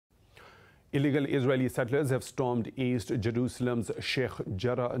Illegal Israeli settlers have stormed East Jerusalem's Sheikh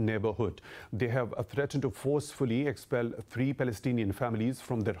Jarrah neighborhood. They have threatened to forcefully expel 3 Palestinian families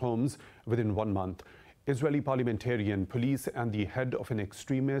from their homes within 1 month. Israeli parliamentarian, police and the head of an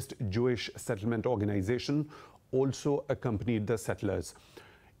extremist Jewish settlement organization also accompanied the settlers.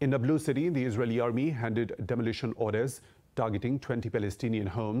 In Nablus City, the Israeli army handed demolition orders targeting 20 Palestinian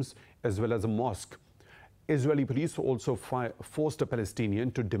homes as well as a mosque. Israeli police also forced a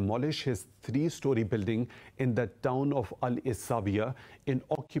Palestinian to demolish his 3-story building in the town of Al-Isawiya in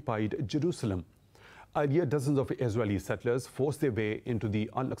occupied Jerusalem. Earlier, dozens of Israeli settlers forced their way into the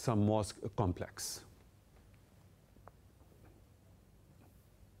Al-Aqsa Mosque complex.